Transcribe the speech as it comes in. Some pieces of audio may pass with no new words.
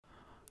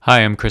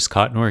Hi, I'm Chris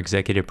Cotnor,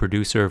 Executive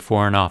Producer of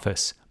Foreign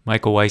Office.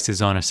 Michael Weiss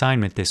is on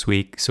assignment this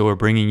week, so we're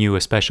bringing you a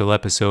special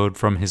episode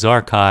from his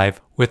archive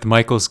with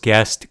Michael's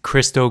guest,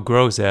 Christo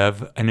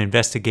Grozev, an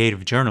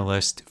investigative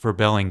journalist for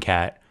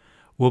Bellingcat.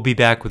 We'll be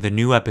back with a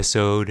new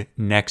episode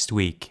next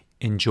week.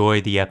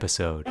 Enjoy the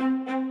episode.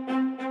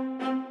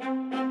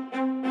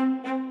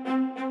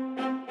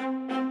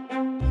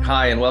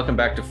 Hi, and welcome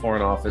back to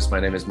Foreign Office. My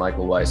name is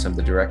Michael Weiss. I'm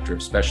the Director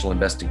of Special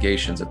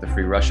Investigations at the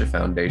Free Russia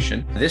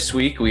Foundation. This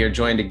week, we are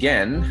joined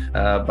again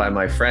by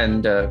my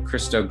friend,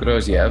 Christo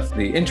Grozev,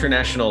 the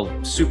international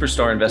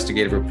superstar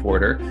investigative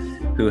reporter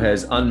who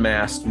has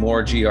unmasked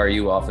more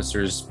GRU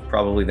officers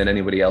probably than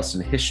anybody else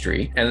in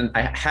history. And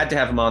I had to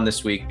have him on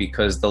this week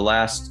because the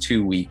last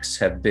 2 weeks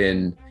have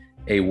been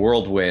a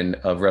whirlwind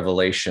of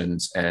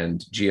revelations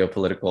and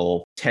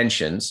geopolitical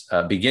tensions,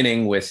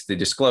 beginning with the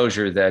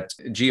disclosure that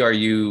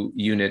GRU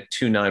Unit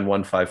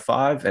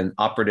 29155 and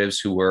operatives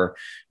who were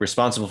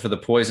responsible for the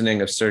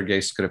poisoning of Sergei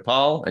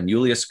Skripal and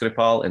Yulia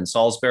Skripal in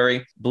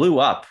Salisbury blew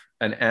up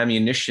an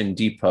ammunition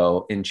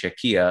depot in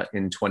Czechia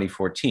in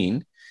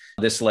 2014.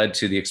 This led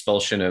to the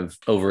expulsion of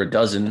over a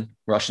dozen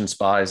Russian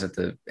spies at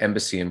the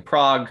embassy in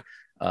Prague.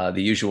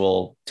 The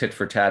usual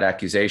tit-for-tat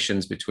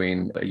accusations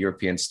between a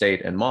European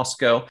state and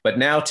Moscow. But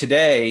now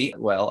today,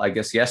 well, I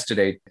guess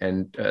yesterday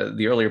and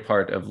the earlier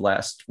part of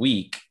last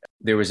week,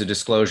 there was a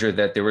disclosure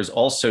that there was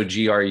also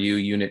GRU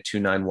Unit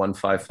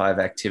 29155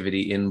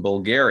 activity in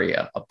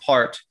Bulgaria,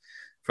 apart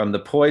from the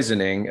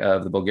poisoning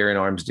of the Bulgarian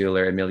arms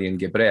dealer Emilian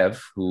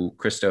Gebrev, who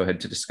Christo had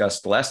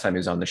discussed the last time he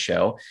was on the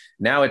show.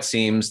 Now it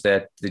seems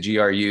that the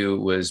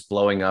GRU was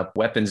blowing up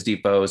weapons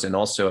depots and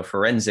also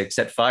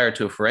set fire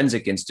to a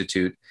forensic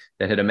institute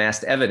that had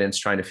amassed evidence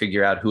trying to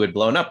figure out who had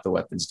blown up the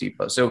weapons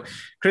depot. So,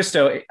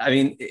 Christo, I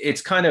mean,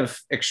 it's kind of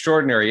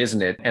extraordinary,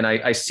 isn't it? And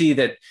I see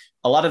that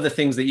a lot of the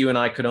things that you and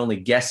I could only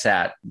guess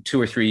at 2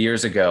 or 3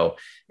 years ago,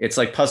 it's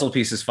like puzzle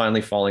pieces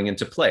finally falling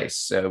into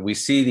place. We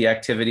see the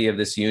activity of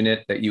this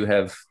unit that you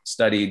have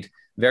studied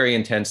very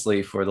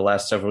intensely for the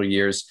last several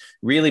years,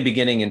 really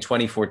beginning in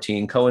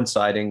 2014,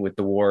 coinciding with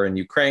the war in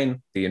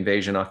Ukraine, the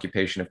invasion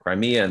occupation of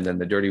Crimea, and then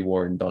the dirty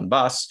war in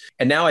Donbass.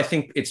 And now I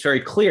think it's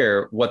very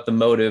clear what the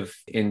motive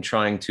in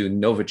trying to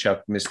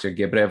Novichok Mr.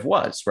 Gebrev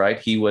was, right?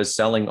 He was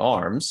selling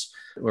arms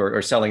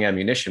or selling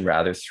ammunition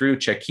rather through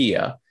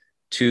Czechia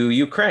to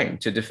Ukraine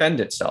to defend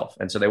itself.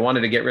 And so they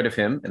wanted to get rid of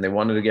him and they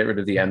wanted to get rid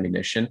of the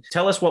ammunition.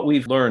 Tell us what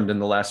we've learned in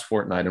the last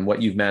fortnight and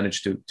what you've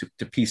managed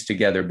to piece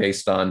together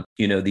based on,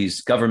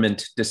 these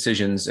government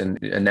decisions and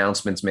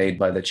announcements made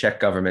by the Czech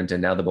government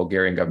and now the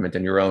Bulgarian government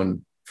and your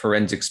own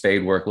forensic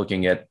spade work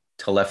looking at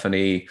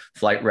telephony,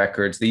 flight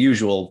records, the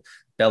usual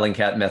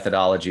Bellingcat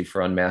methodology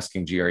for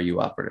unmasking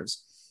GRU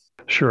operatives.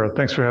 Sure.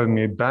 Thanks for having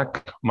me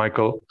back,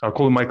 Michael. I'll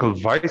call him Michael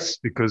Weiss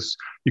because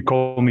you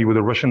call me with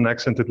a Russian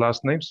accented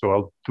last name, so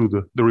I'll do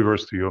the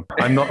reverse to you.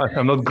 I'm not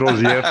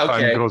Groziev,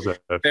 okay. I'm Grozev.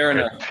 Fair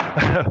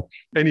enough.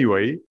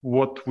 Anyway,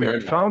 what we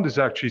found is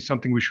actually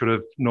something we should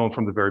have known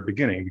from the very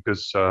beginning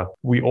because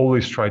we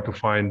always try to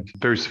find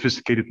very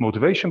sophisticated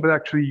motivation, but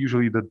actually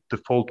usually the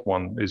default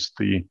one is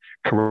the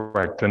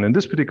correct. And in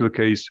this particular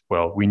case,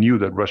 well, we knew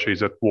that Russia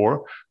is at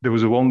war. There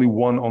was only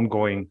one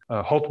ongoing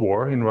hot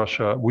war in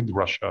Russia with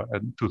Russia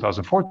in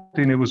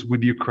 2014, it was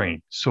with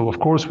Ukraine. So of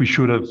course we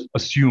should have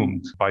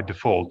assumed by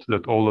default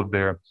that all of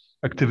their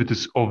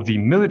activities of the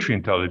military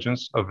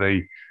intelligence of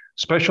a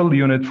special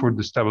unit for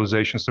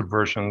destabilization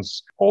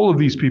subversions, all of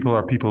these people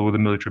are people with a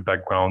military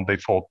background. They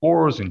fought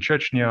wars in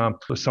Chechnya,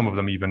 some of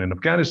them even in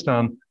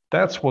Afghanistan.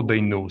 That's what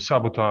they know,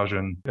 sabotage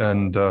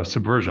and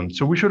subversion.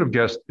 So we should have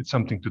guessed it's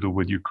something to do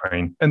with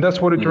Ukraine. And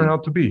that's what it turned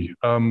out to be.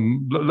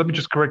 Let me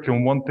just correct you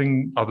on one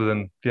thing other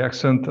than the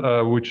accent,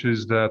 which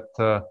is that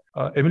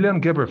Emilian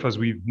Gebrev, as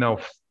we've now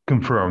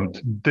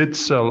confirmed, did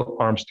sell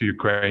arms to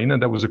Ukraine.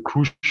 And that was a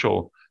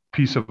crucial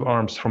piece of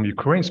arms from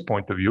Ukraine's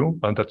point of view.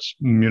 And that's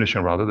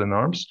munition rather than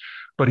arms.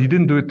 But he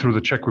didn't do it through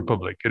the Czech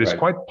Republic. It is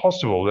quite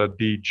possible that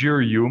the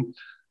GRU,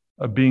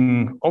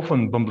 being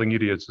often bumbling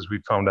idiots, as we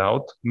found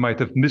out, might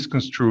have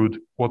misconstrued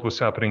what was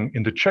happening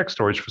in the Czech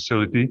storage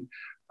facility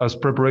as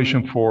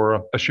preparation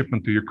for a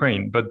shipment to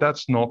Ukraine. But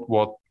that's not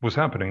what was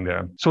happening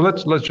there. So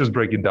let's just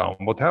break it down.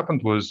 What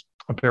happened was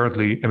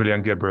apparently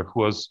Emilian Gebrev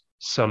was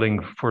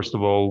selling, first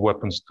of all,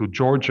 weapons to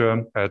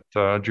Georgia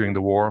during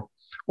the war,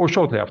 or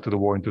shortly after the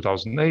war in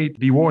 2008.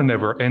 The war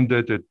never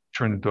ended. It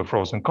turned into a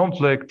frozen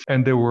conflict.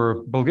 And there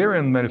were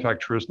Bulgarian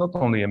manufacturers, not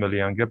only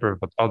Emilian Gebrev,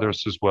 but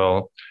others as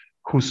well,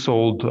 who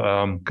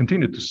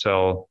continued to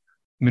sell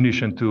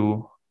munition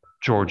to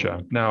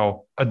Georgia.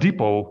 Now, a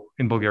depot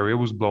in Bulgaria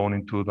was blown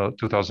in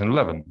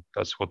 2011.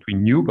 That's what we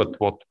knew, but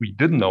what we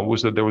didn't know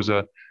was that there was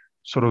a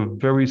sort of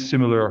very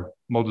similar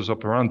modus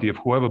operandi of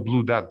whoever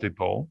blew that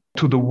depot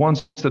to the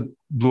ones that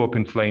blew up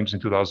in flames in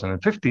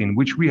 2015,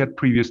 which we had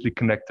previously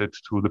connected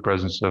to the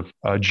presence of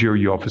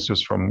GRU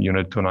officers from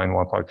Unit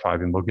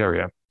 29155 in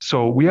Bulgaria.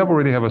 So we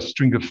already have a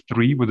string of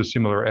 3 with a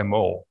similar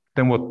MO.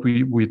 Then what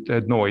we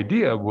had no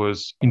idea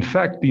was, in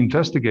fact, the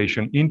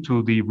investigation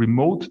into the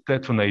remote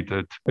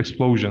detonated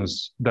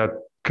explosions that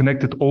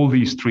connected all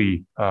these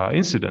three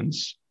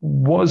incidents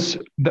was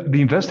that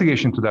the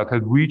investigation to that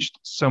had reached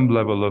some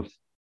level of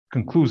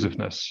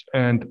conclusiveness,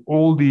 and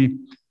all the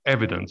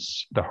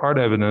evidence, the hard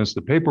evidence,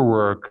 the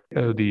paperwork,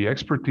 the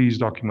expertise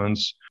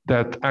documents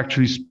that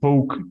actually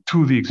spoke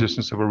to the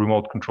existence of a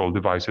remote control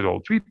device at all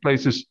three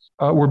places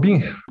were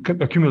being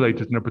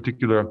accumulated in a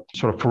particular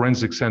sort of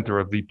forensic center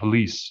of the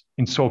police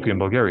in Sofia in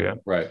Bulgaria.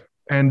 Right.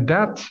 And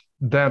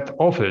that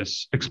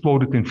office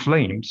exploded in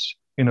flames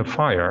in a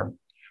fire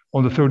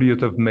on the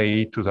 30th of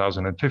May,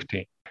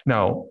 2015.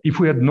 Now, if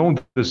we had known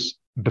this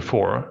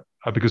before,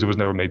 because it was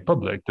never made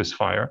public, this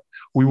fire,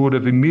 we would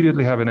have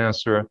immediately had an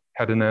answer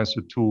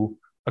to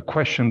a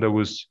question that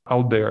was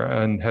out there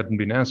and hadn't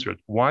been answered.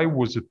 Why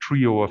was a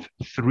trio of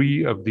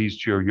three of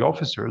these GRU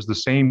officers, the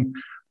same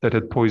that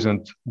had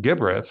poisoned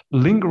Gebrev,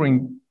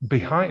 lingering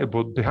behind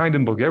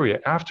in Bulgaria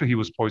after he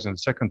was poisoned the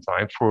second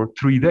time for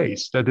 3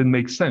 days? That didn't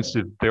make sense.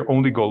 Their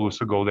only goal was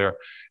to go there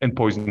and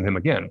poison him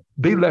again.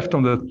 They left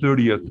on the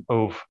 30th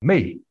of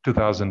May,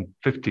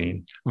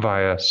 2015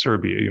 via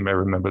Serbia. You may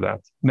remember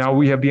that. Now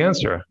we have the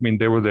answer. I mean,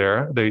 they were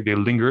there. They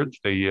lingered.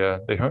 They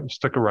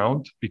stuck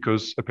around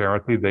because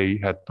apparently they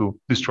had to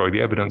destroy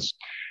the evidence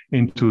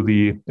into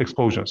the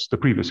explosions, the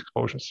previous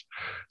explosions.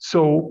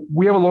 So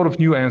we have a lot of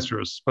new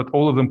answers, but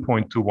all of them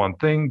point to one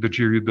thing. The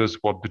GRU does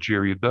what the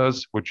GRU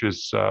does, which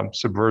is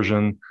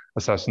subversion,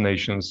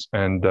 assassinations,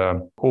 and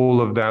all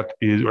of that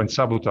is, and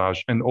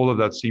sabotage, and all of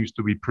that seems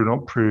to be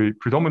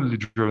predominantly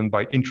driven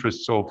by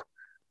interests of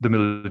the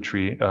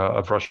military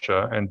of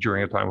Russia, and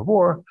during a time of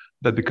war,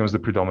 that becomes the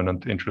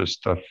predominant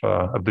interest of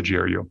the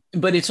GRU.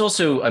 But it's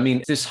also, I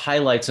mean, this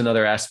highlights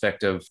another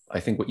aspect of,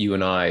 I think, what you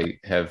and I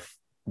have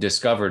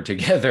discovered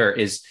together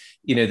is,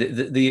 you know,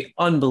 the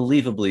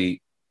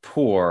unbelievably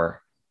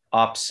poor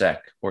OPSEC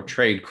or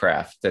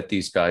tradecraft that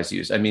these guys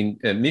use. I mean,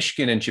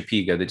 Mishkin and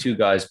Chapiga, the two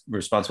guys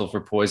responsible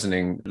for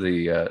poisoning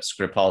the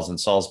Skripals in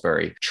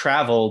Salisbury,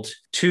 traveled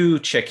to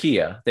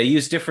Czechia. They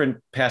used different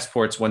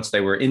passports once they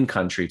were in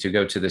country to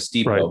go to this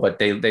depot, but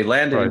they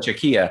landed in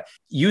Czechia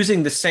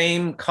using the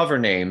same cover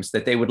names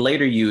that they would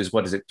later use,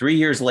 3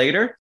 years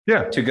later?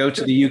 Yeah, to go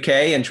to the UK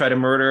and try to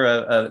murder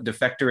a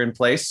defector in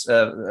place,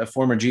 a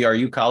former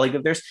GRU colleague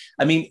of theirs.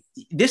 I mean,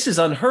 this is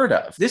unheard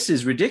of. This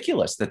is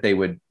ridiculous that they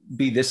would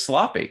be this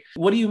sloppy.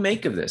 What do you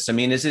make of this? I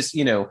mean, is this,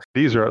 you know...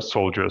 These are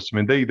soldiers.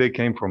 I mean, they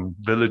came from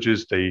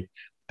villages. They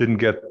didn't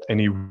get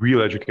any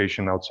real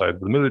education outside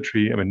the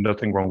military. I mean,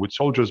 nothing wrong with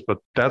soldiers, but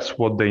that's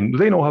what they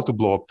know how to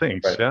blow up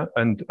things. Right. Yeah.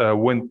 And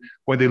when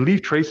they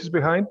leave traces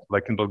behind,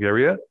 like in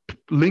Bulgaria,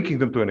 linking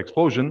them to an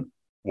explosion,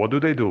 what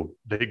do?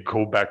 They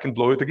go back and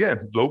blow it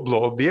again,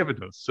 blow up the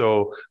evidence.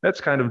 So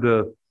that's kind of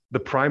the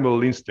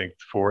primal instinct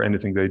for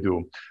anything they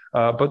do.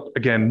 But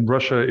again,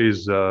 Russia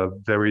is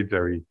very,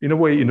 very, in a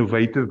way,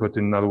 innovative, but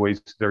in other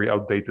ways, very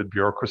outdated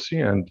bureaucracy.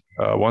 And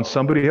once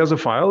somebody has a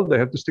file, they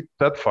have to stick to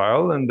that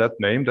file and that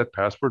name, that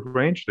password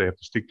range. They have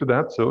to stick to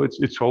that. So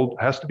it's all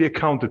has to be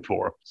accounted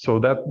for. So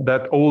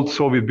that old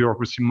Soviet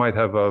bureaucracy might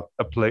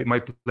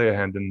play a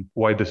hand in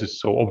why this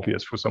is so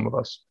obvious for some of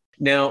us.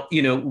 Now,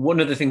 you know, one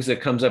of the things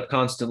that comes up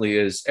constantly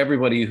is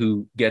everybody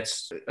who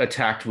gets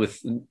attacked with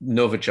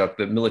Novichok,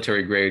 the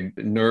military-grade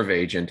nerve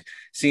agent,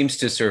 seems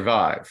to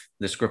survive.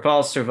 The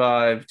Skripal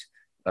survived.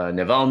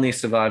 Navalny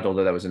survived,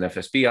 although that was an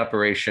FSB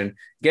operation.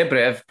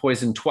 Gebrev,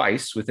 poisoned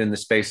twice within the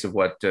space of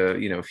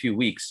a few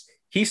weeks.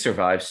 He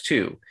survives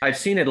too. I've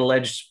seen it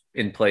alleged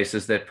in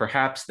places that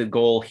perhaps the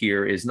goal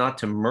here is not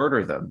to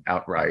murder them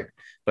outright,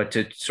 but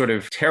to sort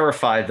of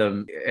terrify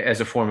them as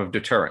a form of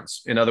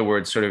deterrence. In other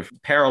words, sort of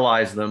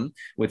paralyze them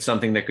with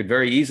something that could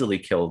very easily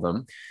kill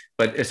them,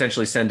 but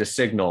essentially send a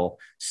signal,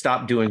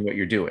 stop doing what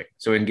you're doing.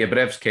 So in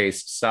Gebrev's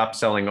case, stop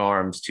selling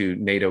arms to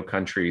NATO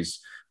countries,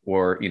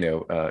 or,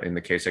 in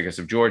the case, I guess,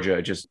 of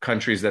Georgia, just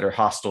countries that are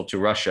hostile to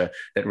Russia,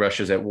 that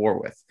Russia's at war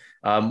with.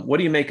 What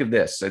do you make of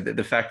this?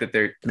 The fact that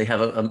they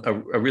have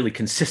a really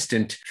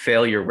consistent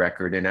failure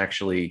record in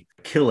actually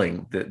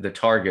killing the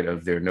target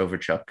of their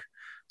Novichok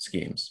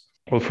schemes?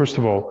 Well, first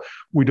of all,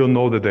 we don't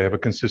know that they have a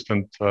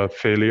consistent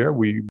failure.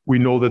 We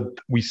know that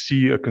we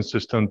see a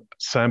consistent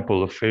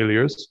sample of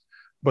failures.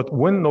 But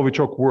when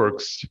Novichok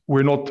works,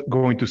 we're not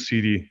going to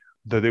see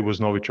that it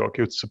was Novichok.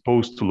 It's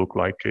supposed to look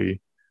like a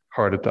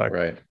heart attack,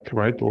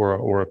 right?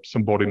 Or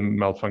some body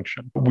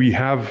malfunction. We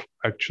have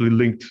actually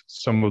linked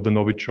some of the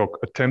Novichok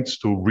attempts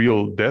to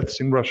real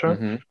deaths in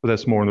Russia, but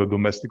that's more on the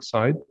domestic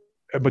side.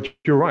 But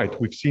you're right,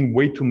 we've seen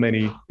way too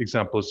many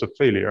examples of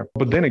failure.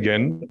 But then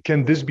again,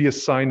 can this be a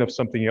sign of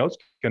something else?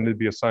 Can it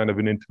be a sign of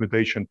an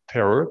intimidation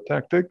terror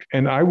tactic?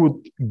 And I would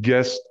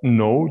guess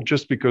no,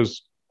 just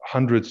because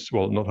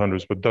not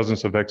hundreds, but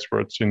dozens of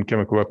experts in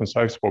chemical weapons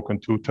I've spoken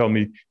to tell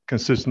me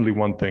consistently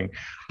one thing: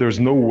 there's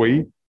no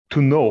way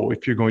to know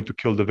if you're going to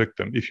kill the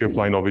victim if you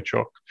apply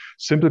Novichok,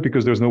 simply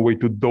because there's no way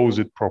to dose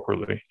it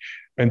properly.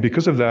 And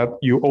because of that,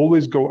 you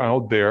always go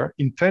out there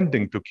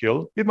intending to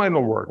kill. It might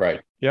not work.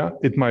 Right. Yeah.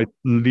 It might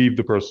leave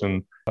the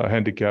person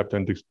handicapped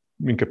and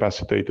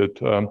incapacitated.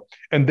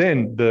 And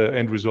then the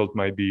end result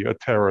might be a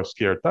terror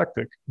scare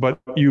tactic. But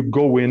you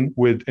go in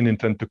with an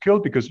intent to kill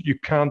because you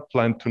can't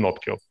plan to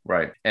not kill.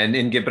 Right. And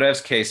in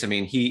Gebrev's case, I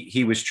mean,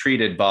 he was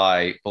treated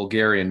by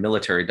Bulgarian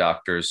military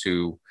doctors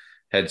who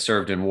had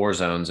served in war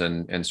zones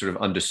and sort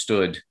of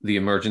understood the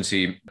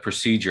emergency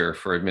procedure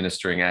for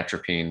administering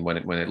atropine when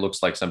it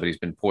looks like somebody's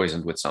been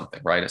poisoned with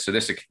something, right? So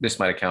this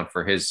might account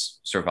for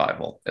his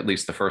survival, at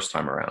least the first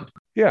time around.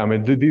 Yeah, I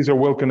mean, these are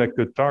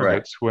well-connected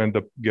targets who end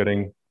up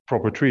getting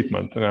proper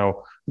treatment.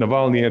 Now,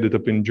 Navalny ended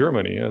up in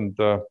Germany,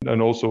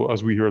 and also,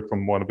 as we heard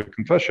from one of the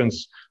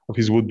confessions of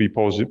his would-be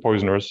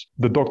poisoners,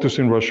 the doctors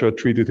in Russia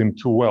treated him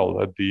too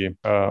well at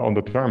on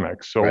the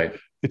tarmac. So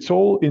it's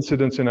all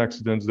incidents and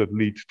accidents that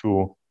lead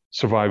to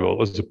survival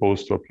as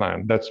opposed to a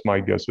plan. That's my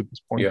guess at this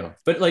point. Yeah.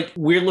 But like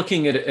we're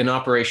looking at an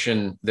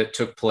operation that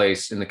took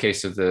place in the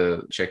case of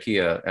the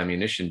Czechia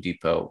ammunition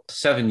depot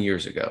 7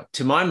 years ago.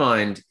 To my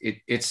mind,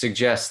 it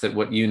suggests that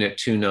what Unit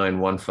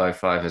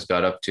 29155 has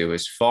got up to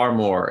is far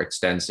more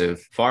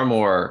extensive, far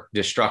more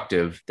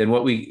destructive than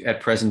what we at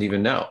present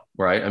even know,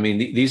 right? I mean,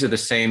 these are the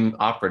same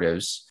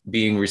operatives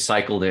being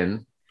recycled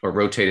in or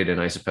rotated in,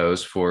 I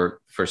suppose,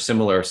 for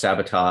similar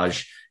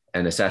sabotage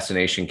and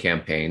assassination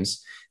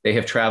campaigns. They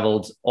have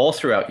traveled all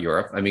throughout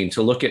Europe. I mean,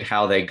 to look at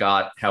how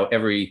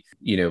every,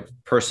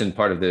 person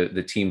part of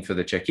the team for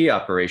the Czechia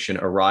operation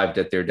arrived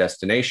at their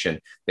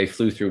destination. They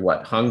flew through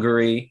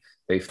Hungary.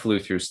 They flew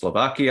through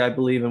Slovakia, I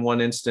believe, in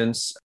one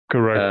instance.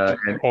 Correct.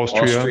 And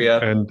Austria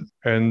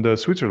and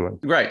Switzerland.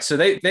 Right. So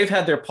they've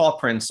had their paw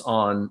prints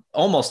on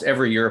almost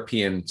every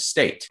European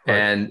state. Right.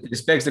 And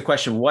this begs the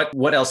question,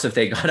 what else have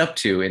they got up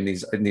to in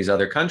these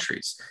other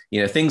countries?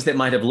 Things that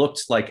might have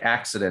looked like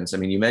accidents. I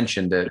mean, you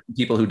mentioned that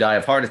people who die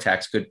of heart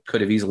attacks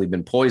could have easily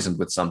been poisoned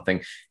with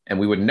something, and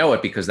we wouldn't know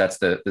it because that's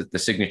the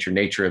signature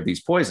nature of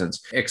these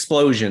poisons.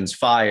 Explosions,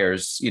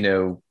 fires,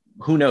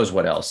 who knows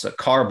what else?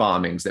 Car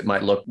bombings that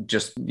might look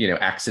just,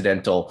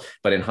 accidental,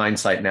 but in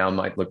hindsight now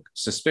might look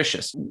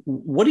suspicious.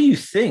 What do you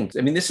think?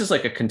 I mean, this is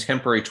like a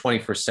contemporary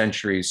 21st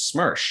century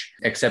SMERSH,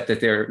 except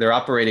that they're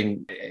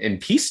operating in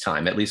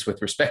peacetime, at least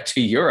with respect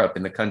to Europe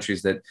and the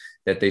countries that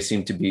they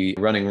seem to be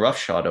running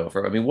roughshod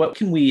over. I mean, what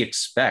can we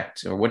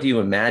expect, or what do you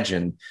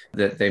imagine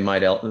that they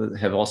might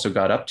have also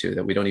got up to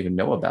that we don't even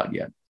know about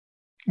yet?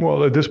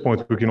 Well, at this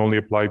point, we can only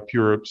apply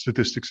pure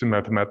statistics and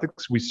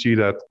mathematics. We see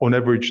that on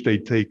average, they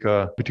take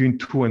between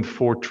 2 and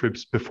 4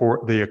 trips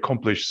before they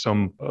accomplish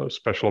some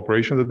special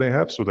operation that they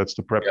have. So that's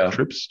the prep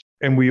trips.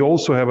 And we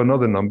also have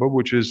another number,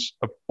 which is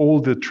all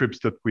the trips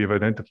that we have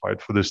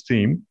identified for this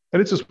team.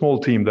 And it's a small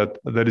team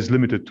that is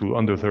limited to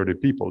under 30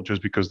 people,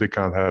 just because they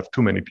can't have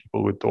too many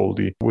people with all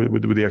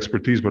with the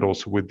expertise, but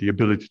also with the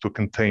ability to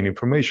contain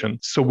information.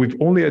 So we've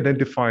only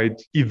identified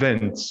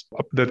events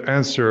that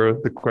answer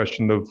the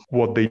question of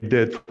what they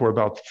did for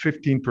about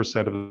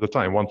 15% of the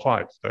time,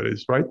 15, that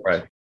is, right?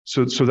 Right.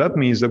 So that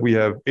means that we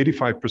have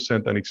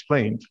 85%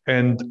 unexplained.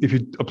 And if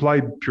you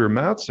apply pure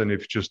maths and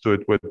if you just do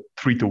it with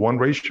 3-to-1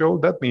 ratio,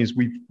 that means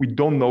we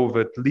don't know of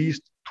at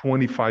least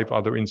 25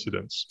 other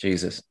incidents.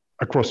 Jesus.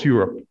 Across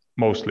Europe,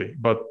 mostly,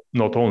 but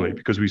not only,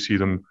 because we see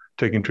them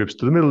taking trips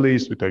to the Middle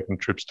East, we're taking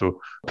trips to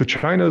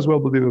China as well,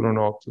 believe it or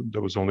not.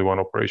 There was only one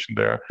operation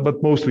there,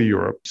 but mostly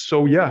Europe.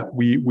 So yeah,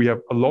 we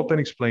have a lot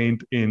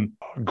unexplained in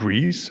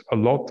Greece, a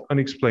lot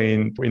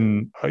unexplained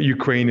in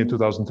Ukraine in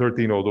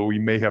 2013, although we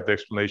may have the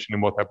explanation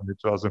in what happened in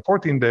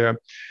 2014 there.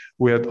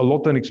 We had a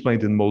lot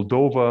unexplained in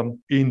Moldova,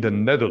 in the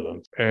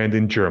Netherlands, and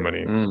in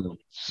Germany.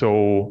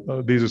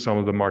 So these are some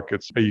of the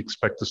markets I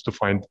expect us to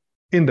find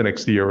in the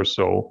next year or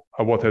so,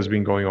 what has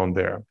been going on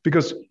there.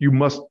 Because you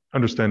must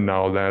understand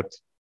now that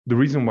the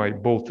reason why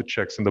both the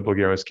Czechs and the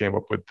Bulgarians came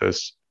up with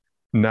this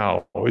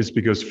now is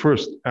because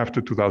first,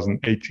 after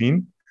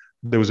 2018,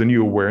 there was a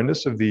new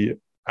awareness of the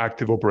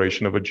active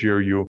operation of a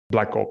GRU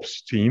Black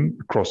Ops team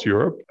across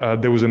Europe.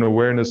 There was an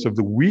awareness of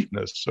the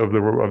weakness of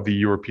the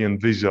European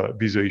visa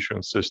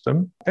issuance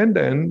system. And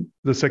then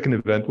the second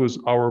event was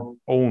our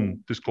own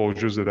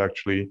disclosures that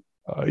actually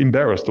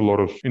embarrassed a lot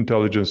of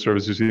intelligence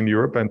services in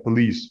Europe and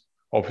police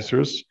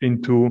officers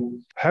into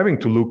having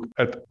to look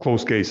at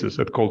cold cases,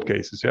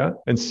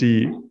 and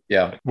see,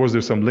 was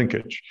there some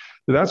linkage?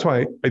 That's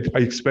why I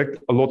expect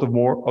a lot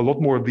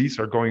more of these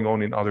are going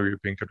on in other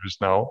European countries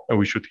now, and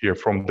we should hear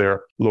from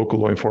their local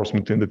law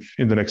enforcement in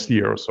the next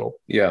year or so.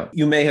 Yeah,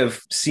 you may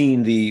have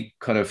seen the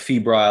kind of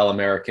febrile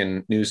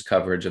American news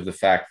coverage of the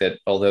fact that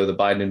although the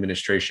Biden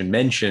administration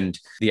mentioned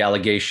the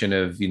allegation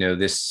of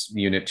this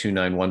Unit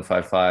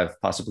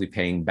 29155 possibly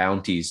paying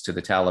bounties to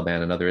the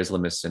Taliban and other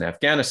Islamists in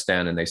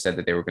Afghanistan, and they said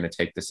that they were going to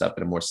take this up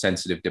at a more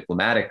sensitive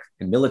diplomatic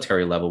and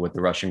military level with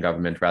the Russian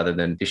government rather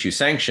than issue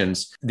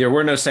sanctions. There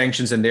were no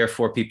sanctions, and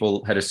therefore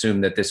people had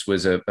assumed that this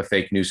was a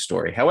fake news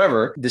story.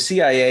 However, the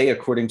CIA,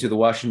 according to the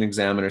Washington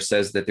Examiner,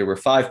 says that there were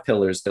 5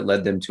 pillars that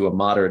led them to a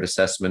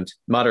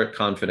moderate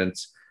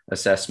confidence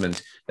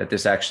assessment that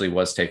this actually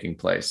was taking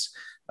place.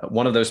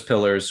 One of those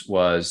pillars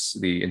was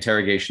the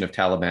interrogation of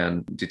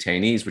Taliban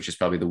detainees, which is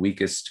probably the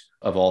weakest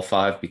of all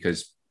 5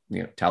 because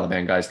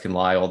Taliban guys can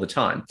lie all the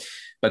time.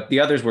 But the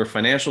others were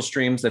financial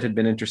streams that had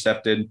been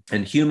intercepted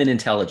and human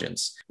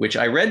intelligence, which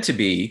I read to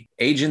be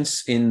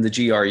agents in the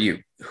GRU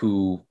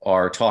who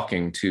are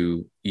talking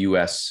to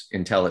US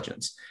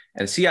intelligence.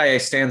 And CIA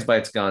stands by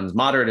its guns,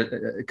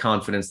 moderate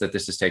confidence that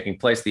this is taking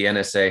place. The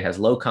NSA has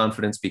low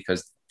confidence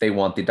because they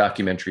want the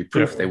documentary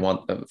proof. Yep. They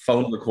want the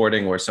phone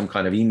recording or some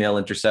kind of email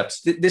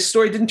intercepts. This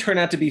story didn't turn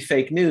out to be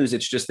fake news.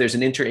 It's just there's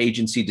an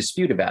interagency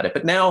dispute about it.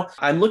 But now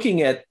I'm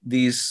looking at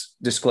these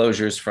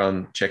disclosures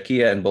from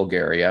Czechia and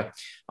Bulgaria.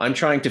 I'm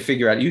trying to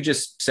figure out, you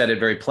just said it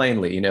very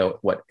plainly,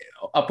 what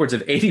upwards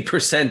of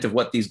 80% of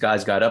what these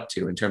guys got up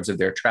to in terms of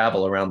their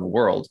travel around the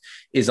world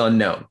is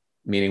unknown.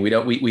 Meaning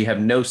we have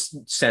no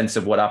sense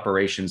of what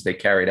operations they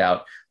carried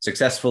out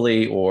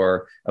successfully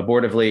or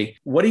abortively.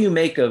 What do you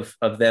make of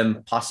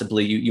them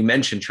possibly, you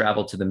mentioned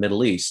travel to the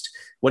Middle East.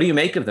 What do you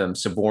make of them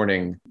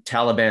suborning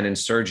Taliban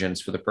insurgents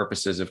for the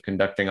purposes of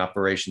conducting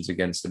operations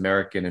against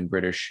American and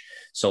British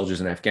soldiers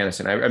in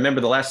Afghanistan? I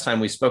remember the last time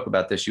we spoke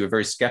about this, you were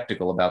very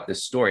skeptical about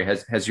this story.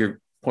 Has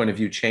your point of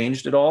view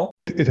changed at all?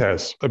 It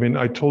has. I mean,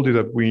 I told you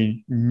that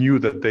we knew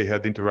that they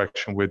had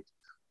interaction with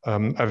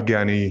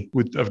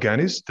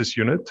Afghanis, this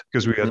unit,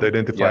 because we had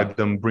identified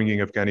them bringing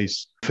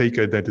Afghanis' fake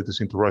identities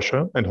into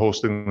Russia and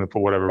hosting them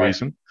for whatever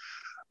reason.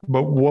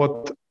 But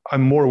what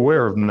I'm more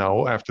aware of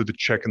now, after the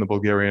Czech and the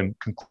Bulgarian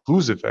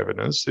conclusive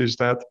evidence, is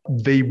that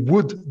they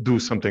would do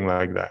something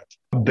like that.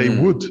 They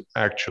would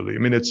actually. I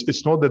mean,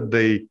 it's not that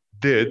they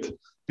did,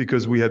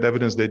 because we had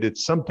evidence they did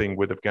something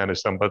with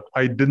Afghanistan, but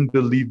I didn't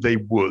believe they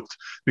would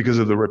because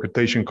of the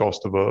reputation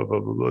cost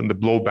and the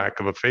blowback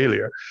of a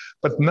failure.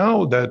 But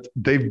now that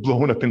they've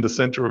blown up in the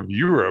center of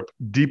Europe,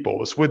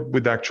 depots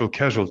with actual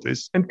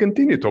casualties and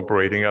continued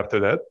operating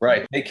after that.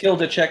 Right. They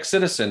killed a Czech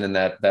citizen in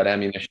that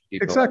ammunition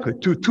depot. Exactly.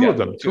 Two of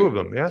them,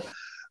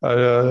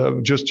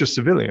 just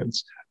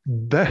civilians.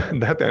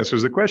 That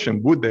answers the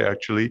question. Would they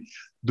actually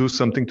do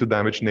something to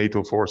damage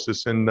NATO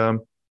forces in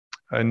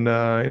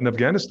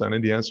Afghanistan?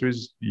 And the answer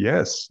is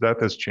yes, that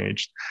has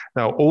changed.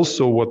 Now,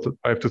 also what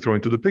I have to throw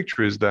into the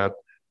picture is that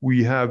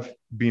we have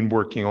been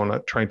working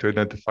on trying to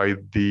identify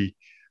the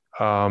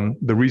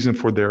reason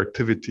for their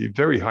activity,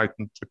 very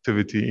heightened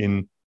activity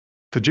in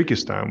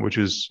Tajikistan, which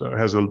has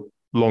the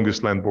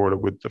longest land border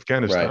with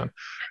Afghanistan. Right.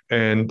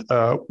 And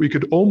we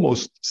could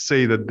almost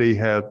say that they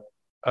had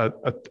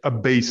a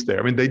base there.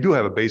 I mean, they do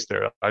have a base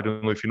there. I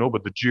don't know if you know,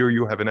 but the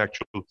GRU have an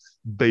actual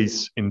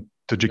base in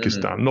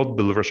Tajikistan, not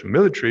the Russian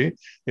military.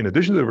 In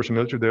addition to the Russian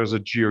military, there's a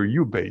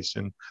GRU base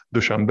in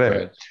Dushanbe.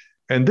 Right.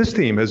 And this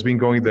team has been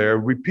going there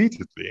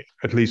repeatedly,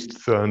 at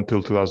least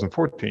until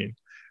 2014.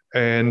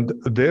 And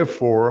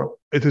therefore,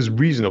 it is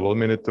reasonable. I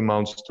mean, it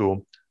amounts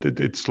to,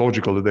 it's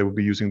logical that they would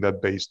be using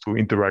that base to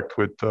interact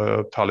with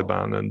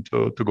Taliban and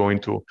to go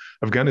into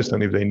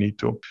Afghanistan if they need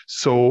to.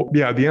 So,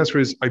 yeah, the answer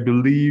is, I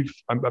believe,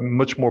 I'm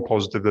much more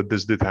positive that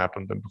this did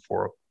happen than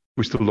before.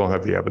 We still don't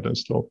have the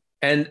evidence, though.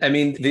 And I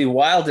mean, the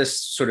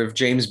wildest sort of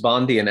James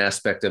Bondian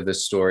aspect of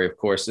this story, of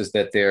course, is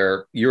that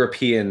their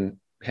European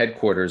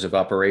headquarters of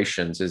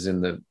operations is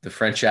in the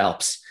French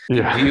Alps.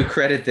 Yeah. Do you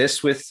credit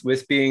this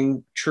with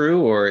being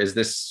true, or is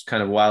this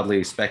kind of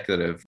wildly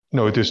speculative?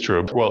 No, it is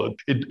true. Well,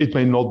 it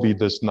may not be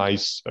this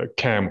nice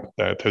camp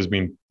that has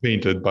been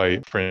painted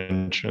by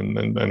French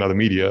and other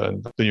media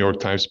and the New York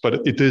Times, but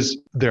it is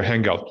their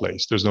hangout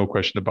place. There's no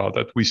question about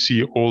that. We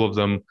see all of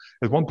them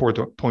at one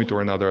point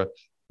or another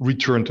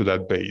return to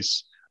that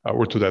base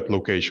or to that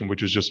location,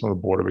 which is just on the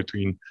border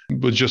between,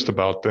 but just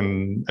about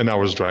an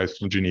hour's drive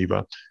from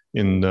Geneva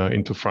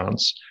into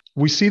France.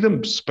 We see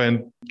them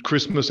spend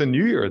Christmas and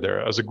New Year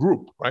there as a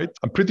group, right?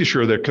 I'm pretty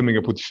sure they're coming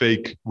up with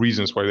fake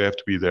reasons why they have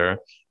to be there.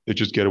 They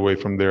just get away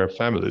from their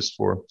families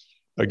for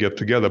a get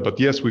together. But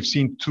yes, we've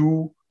seen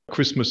 2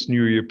 Christmas,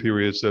 New Year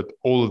periods that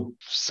all of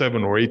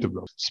 7 or 8 of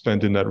them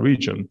spent in that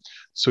region.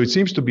 So it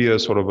seems to be a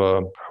sort of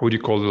a, what do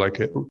you call it, like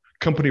a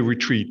company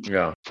retreat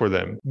for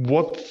them.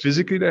 What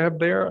physically they have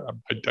there,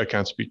 I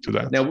can't speak to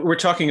that. Now, we're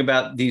talking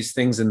about these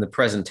things in the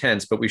present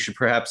tense, but we should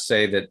perhaps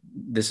say that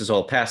this is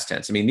all past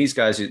tense. I mean, these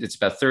guys, it's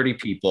about 30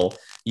 people.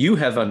 You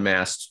have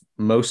unmasked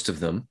most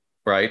of them,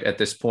 right, at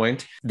this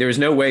point. There's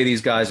no way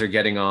these guys are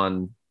getting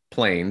on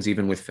planes,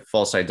 even with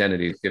false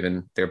identities,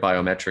 given their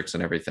biometrics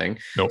and everything.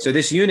 Nope. So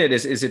this unit,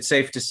 is it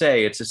safe to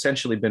say it's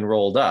essentially been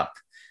rolled up?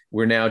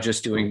 We're now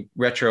just doing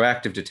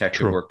retroactive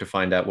detective work to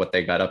find out what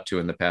they got up to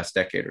in the past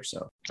decade or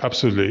so.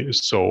 Absolutely.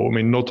 So, I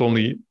mean, not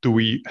only do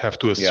we have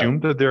to assume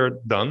that they're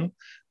done,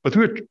 but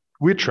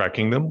we're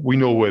tracking them. We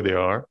know where they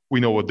are. We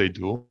know what they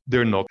do.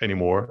 They're not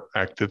anymore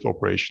active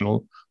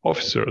operational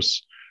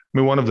officers. I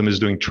mean, one of them is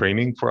doing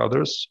training for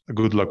others.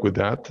 Good luck with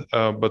that.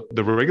 But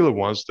the regular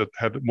ones that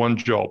had one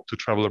job to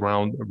travel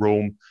around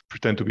Rome,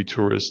 pretend to be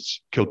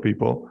tourists, kill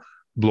people,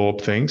 blow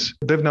up things,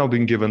 they've now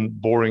been given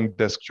boring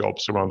desk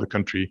jobs around the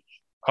country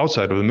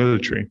outside of the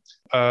military.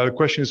 The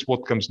question is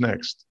what comes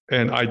next?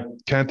 And I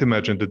can't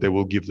imagine that they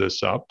will give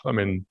this up. I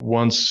mean,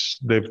 once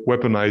they've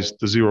weaponized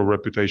the zero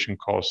reputation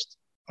cost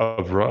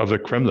of the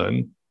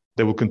Kremlin,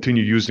 they will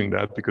continue using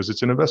that because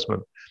it's an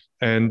investment.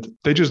 And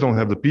they just don't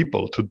have the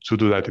people to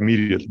do that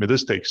immediately. But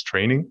this takes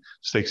training.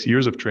 This takes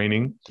years of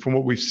training. From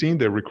what we've seen,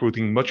 they're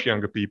recruiting much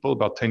younger people,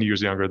 about 10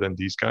 years younger than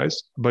these guys.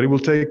 But it will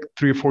take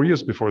 3 or 4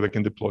 years before they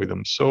can deploy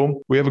them.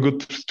 So we have a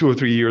good 2 or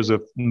 3 years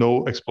of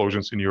no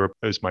explosions in Europe,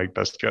 is my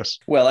best guess.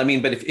 Well, I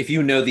mean, but if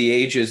you know the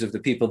ages of the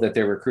people that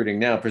they're recruiting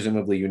now,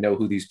 presumably you know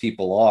who these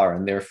people are,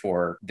 and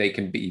therefore they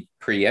can be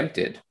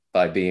preempted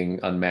by being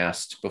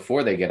unmasked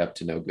before they get up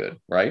to no good,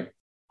 right?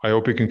 I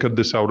hope you can cut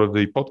this out of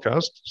the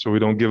podcast so we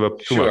don't give up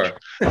too much.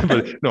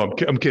 But no,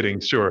 I'm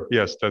kidding. Sure.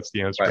 Yes, that's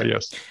the answer. Right.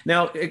 Yes.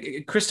 Now,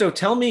 Christo,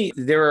 tell me,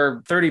 there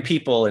are 30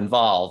 people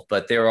involved,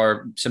 but there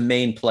are some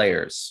main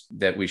players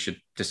that we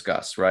should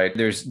discuss, right?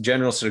 There's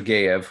General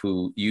Sergeyev,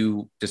 who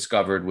you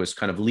discovered was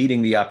kind of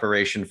leading the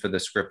operation for the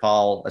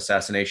Skripal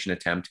assassination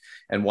attempt.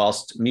 And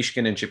whilst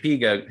Mishkin and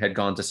Chapiga had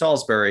gone to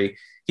Salisbury,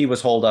 he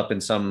was holed up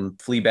in some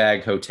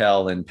Fleabag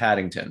hotel in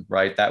Paddington,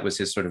 right? That was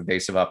his sort of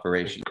base of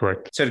operation.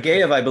 Correct.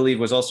 Sergeyev, I believe,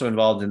 was also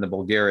involved in the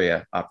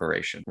Bulgaria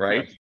operation,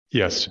 right?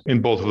 Yes,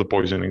 in both of the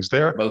poisonings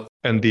there, both.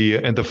 and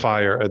the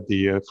fire at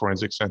the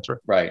forensic center.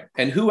 Right.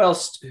 And who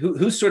else?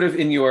 Who's sort of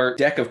in your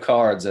deck of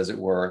cards, as it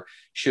were,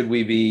 should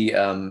we be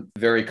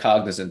very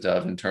cognizant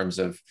of in terms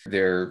of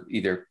their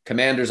either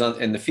commanders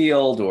in the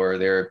field or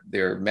their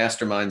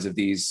masterminds of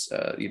these,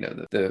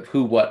 the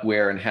who, what,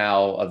 where, and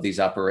how of these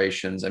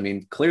operations? I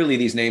mean, clearly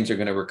these names are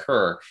going to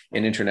recur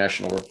in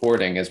international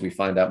reporting as we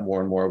find out more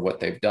and more of what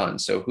they've done.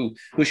 So who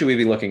should we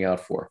be looking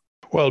out for?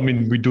 Well, I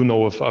mean, we do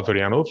know of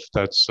Averyanov.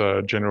 That's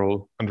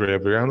General Andrei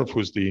Averyanov,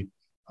 who's the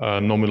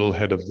nominal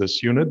head of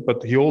this unit.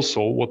 But he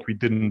also, what we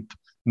didn't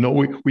know,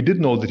 we did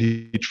know that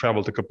he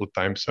traveled a couple of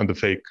times under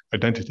fake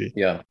identity.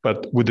 Yeah.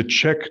 But with the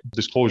Czech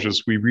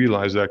disclosures, we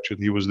realized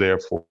actually he was there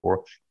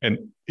for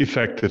an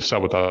effective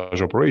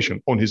sabotage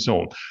operation on his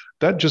own.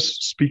 That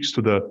just speaks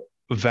to the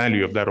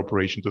value of that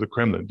operation to the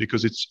Kremlin,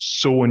 because it's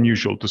so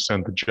unusual to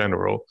send the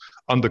general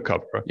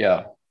undercover.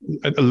 Yeah.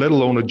 Let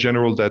alone a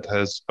general that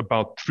has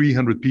about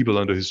 300 people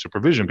under his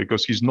supervision,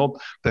 because he's not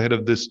the head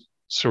of this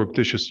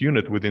surreptitious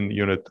unit within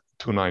Unit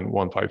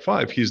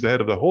 29155. He's the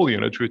head of the whole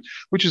unit,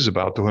 which is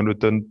about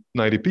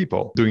 290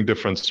 people doing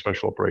different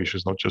special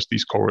operations, not just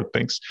these covert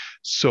things.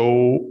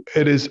 So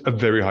it is a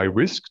very high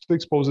risk to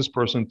expose this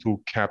person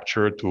to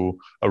capture, to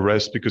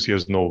arrest, because he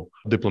has no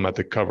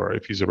diplomatic cover.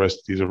 If he's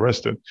arrested, he's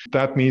arrested.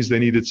 That means they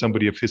needed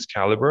somebody of his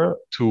caliber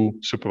to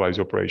supervise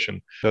the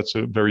operation. That's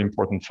a very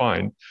important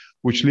find,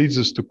 which leads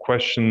us to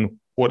question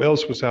what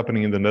else was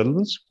happening in the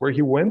Netherlands, where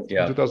he went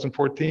in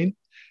 2014,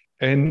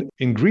 and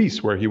in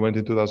Greece, where he went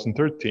in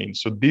 2013.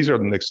 So these are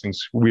the next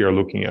things we are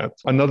looking at.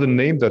 Another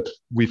name that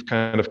we've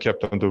kind of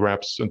kept under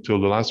wraps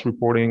until the last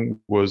reporting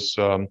was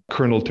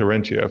Colonel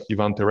Terentiev,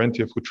 Ivan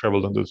Terentiev, who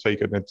traveled under the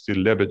fake identity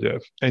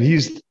Lebedev. And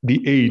he's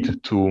the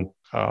aide to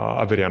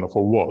Averyanov,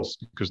 or was,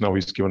 because now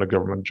he's given a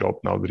government job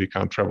now that he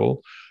can't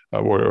travel.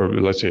 Or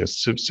let's say a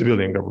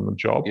civilian government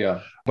job.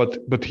 Yeah.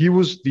 But he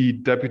was the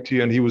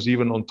deputy, and he was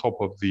even on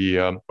top of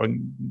the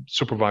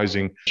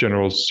supervising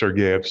General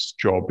Sergeyev's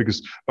job.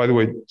 Because, by the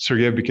way,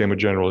 Sergeyev became a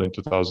general in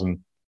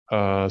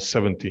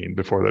 2017.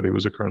 Before that, he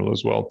was a colonel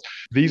as well.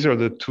 These are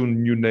the two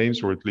new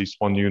names, or at least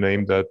one new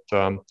name, that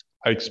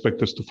I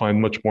expect us to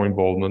find much more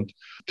involvement.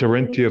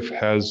 Terentiev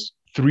has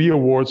 3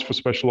 awards for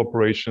special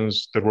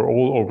operations that were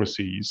all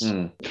overseas,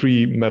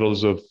 3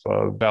 medals of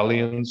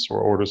valiance or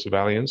orders of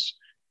valiance,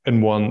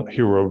 and 1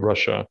 Hero of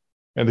Russia.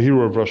 And the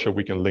Hero of Russia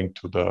we can link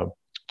to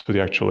the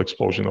actual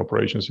explosion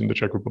operations in the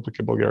Czech Republic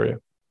and Bulgaria.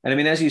 And I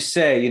mean, as you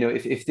say,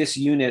 if this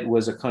unit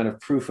was a kind of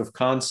proof of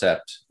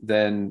concept,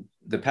 then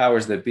the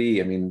powers that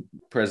be, I mean,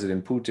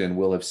 President Putin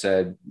will have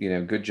said,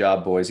 good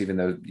job, boys, even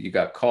though you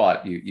got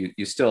caught,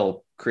 you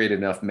still created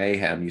enough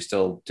mayhem. You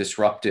still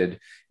disrupted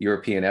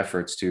European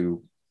efforts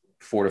to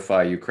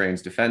fortify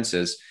Ukraine's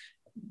defenses.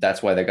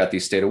 That's why they got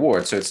these state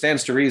awards. So it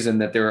stands to reason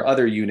that there are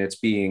other units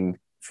being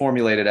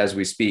formulated as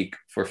we speak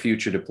for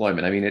future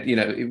deployment. I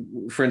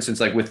mean, for instance,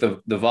 like with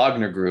the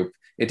Wagner group,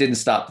 it didn't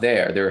stop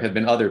there. There have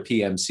been other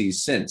PMCs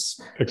since,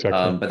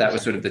 exactly. But that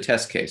was sort of the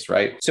test case,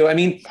 right? So, I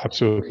mean,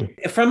 absolutely.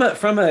 From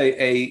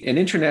an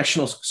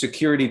international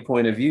security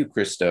point of view,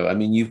 Christo, I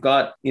mean, you've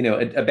got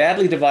a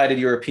badly divided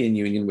European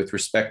Union with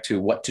respect to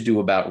what to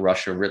do about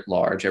Russia writ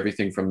large,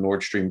 everything from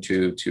Nord Stream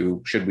 2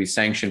 to should we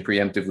sanction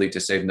preemptively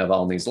to save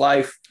Navalny's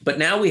life. But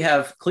now we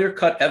have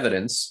clear-cut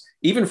evidence,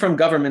 even from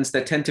governments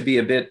that tend to be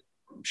a bit,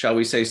 shall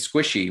we say,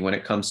 squishy when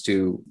it comes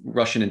to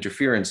Russian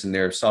interference in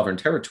their sovereign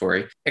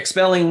territory,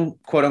 expelling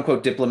quote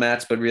unquote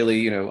diplomats, but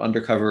really,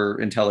 undercover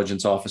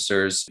intelligence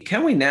officers.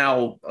 Can we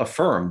now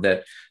affirm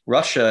that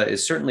Russia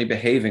is certainly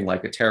behaving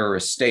like a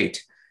terrorist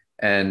state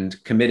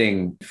and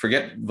committing,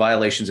 forget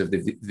violations of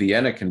the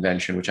Vienna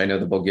Convention, which I know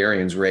the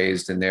Bulgarians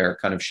raised in their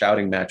kind of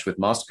shouting match with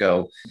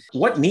Moscow?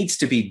 What needs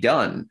to be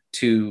done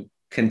to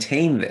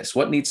contain this?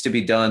 What needs to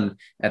be done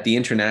at the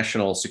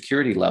international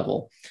security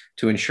level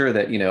to ensure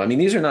that, I mean,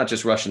 these are not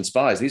just Russian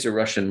spies, these are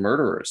Russian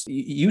murderers.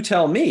 You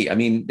tell me. I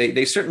mean,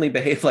 they certainly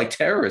behave like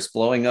terrorists,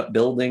 blowing up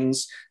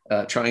buildings,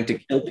 trying to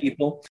kill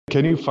people.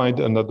 Can you find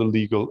another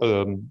legal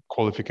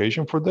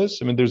qualification for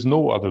this? I mean, there's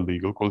no other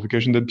legal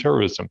qualification than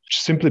terrorism,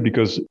 simply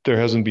because there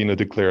hasn't been a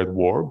declared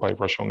war by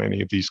Russia on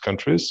any of these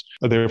countries.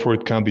 Therefore,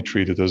 it can't be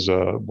treated as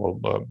a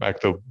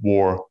act of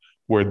war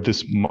where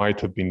this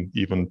might have been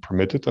even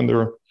permitted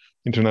under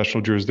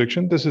international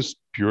jurisdiction. This is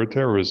pure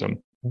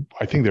terrorism.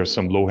 I think there are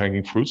some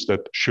low-hanging fruits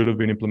that should have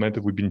been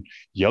implemented. We've been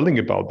yelling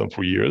about them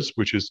for years,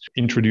 which is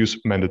introduce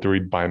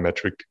mandatory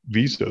biometric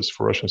visas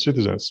for Russian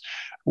citizens.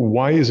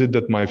 Why is it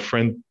that my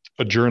friend,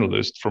 a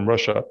journalist from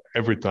Russia,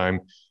 every time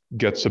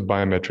gets a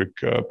biometric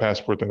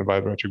passport and a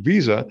biometric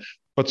visa,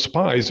 but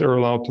spies are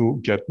allowed to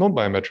get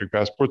non-biometric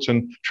passports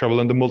and travel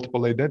under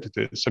multiple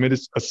identities? I mean,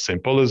 it's as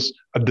simple as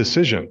a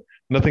decision,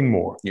 nothing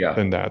more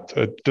than that.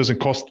 It doesn't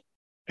cost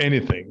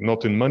anything,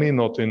 not in money,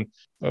 not in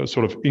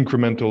sort of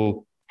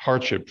incremental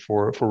hardship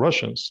for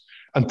Russians.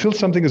 Until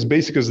something as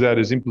basic as that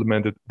is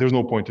implemented, there's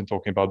no point in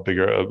talking about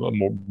bigger,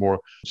 more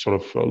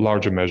sort of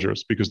larger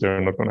measures, because they're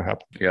not going to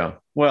happen. Yeah.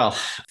 Well,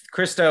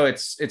 Christo,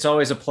 it's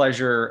always a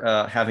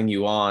pleasure having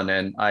you on,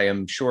 and I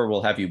am sure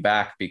we'll have you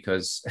back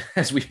because,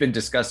 as we've been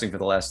discussing for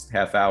the last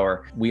half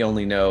hour, we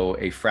only know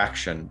a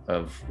fraction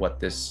of what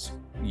this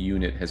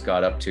unit has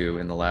got up to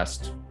in the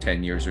last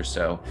 10 years or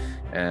so.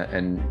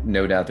 And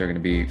no doubt there are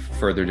going to be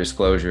further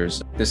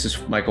disclosures. This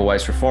is Michael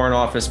Weiss for Foreign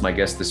Office. My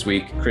guest this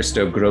week,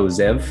 Christo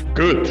Grozev.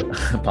 Good.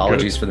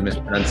 Apologies for the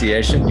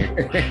mispronunciation.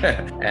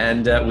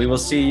 And we will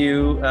see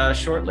you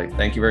shortly.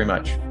 Thank you very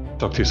much.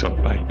 Talk to you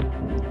soon.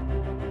 Bye.